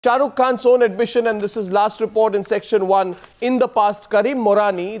Shah Rukh Khan's own admission, and this is last report in section 1. In the past, Karim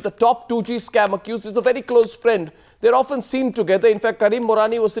Morani, the top 2G scam accused, is a very close friend. They're often seen together. In fact, Karim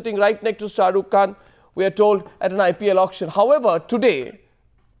Morani was sitting right next to Shah Rukh Khan, we are told, at an IPL auction. However, today,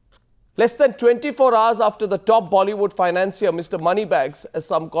 less than 24 hours after the top Bollywood financier, Mr. Moneybags, as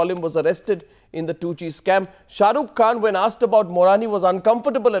some call him, was arrested in the 2G scam, Shah Rukh Khan, when asked about Morani, was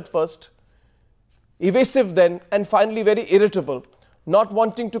uncomfortable at first, evasive then, and finally very irritable, not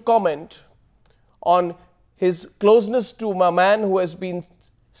wanting to comment on his closeness to a man who has been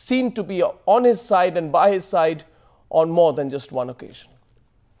seen to be on his side and by his side on more than just one occasion.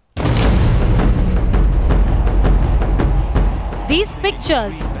 These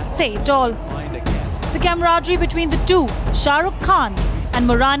pictures say it all. The camaraderie between the two, Shah Rukh Khan and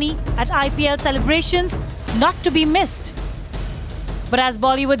Morani, at IPL celebrations, not to be missed. But as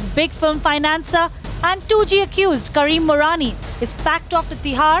Bollywood's big film financier and 2G accused Karim Morani is packed off to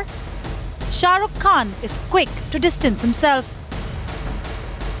Tihar, Shah Rukh Khan is quick to distance himself.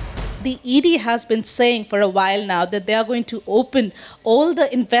 The ED has been saying for a while now that they are going to open all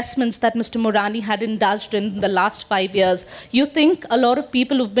the investments that Mr. Morani had indulged in the last 5 years. You think a lot of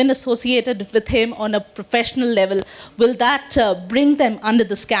people who've been associated with him on a professional level, will that bring them under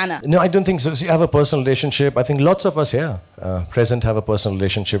the scanner? No, I don't think so. See, I have a personal relationship. I think lots of us here present have a personal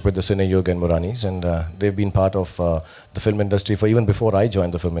relationship with the Cine Yug and Moranis, and they've been part of the film industry for even before I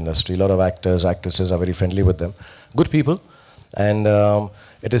joined the film industry. A lot of actors, actresses are very friendly with them. Good people. And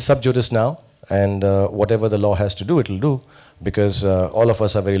it is sub judice now, and whatever the law has to do, it will do, because all of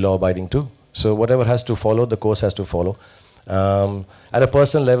us are very law-abiding too. So whatever has to follow, the course has to follow. At a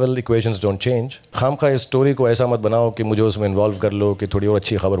personal level, equations don't change. खामखा इस story को ऐसा मत बनाओ कि मुझे उसमें involve कर लो कि थोड़ी और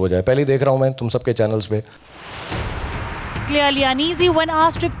अच्छी खबर हो जाए. पहले ही देख रहा हूँ मैं तुम सबके channels पे. Clearly uneasy when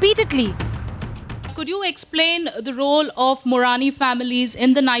asked repeatedly. Could you explain the role of Morani families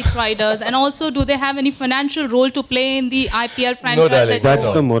in the Knight Riders, and also do they have any financial role to play in the IPL franchise? No, darling. That's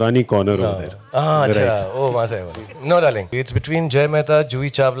the Morani corner over there. Right. Oh, no, darling. It's between Jay Mehta,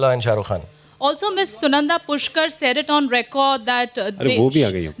 Juhi Chawla and Shah Rukh Khan. Also, Ms. Sunanda Pushkar said it on record that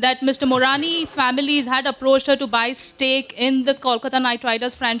that Mr. Morani families had approached her to buy stake in the Kolkata Knight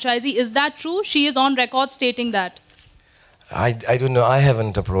Riders franchisee. Is that true? She is on record stating that. I don't know. I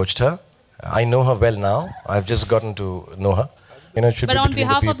haven't approached her. I know her well now. I've just gotten to know her. You know, it should but be on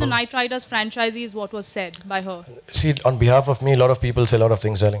behalf the of the Knight Riders franchisee is what was said by her. See, on behalf of me, a lot of people say a lot of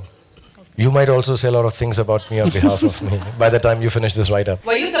things, darling. You might also say a lot of things about me on behalf of me by the time you finish this write-up.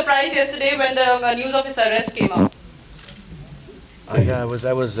 Were you surprised yesterday when the news of his arrest came out?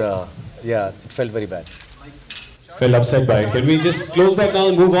 Yeah, it felt very bad. Felt upset by it. Can we just close that now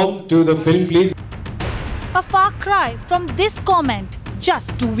and move on to the film, please? A far cry from this comment just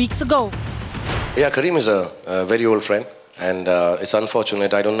 2 weeks ago. Yeah, Karim is a very old friend, and it's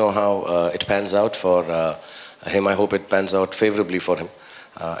unfortunate. I don't know how it pans out for him. I hope it pans out favorably for him.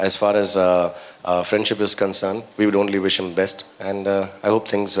 As far as friendship is concerned, we would only wish him best, and I hope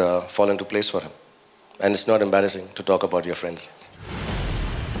things fall into place for him. And it's not embarrassing to talk about your friends.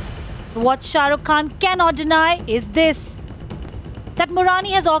 What Shah Rukh Khan cannot deny is this: that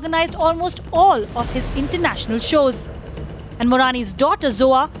Morani has organized almost all of his international shows. And Morani's daughter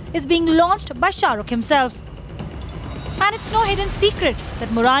Zoa is being launched by Shah Rukh himself. And it's no hidden secret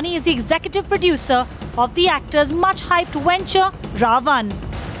that Morani is the executive producer of the actor's much-hyped venture, Ravan.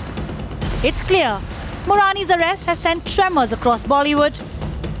 It's clear, Morani's arrest has sent tremors across Bollywood,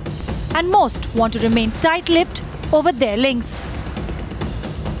 and most want to remain tight-lipped over their links.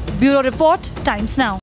 Bureau Report, Times Now.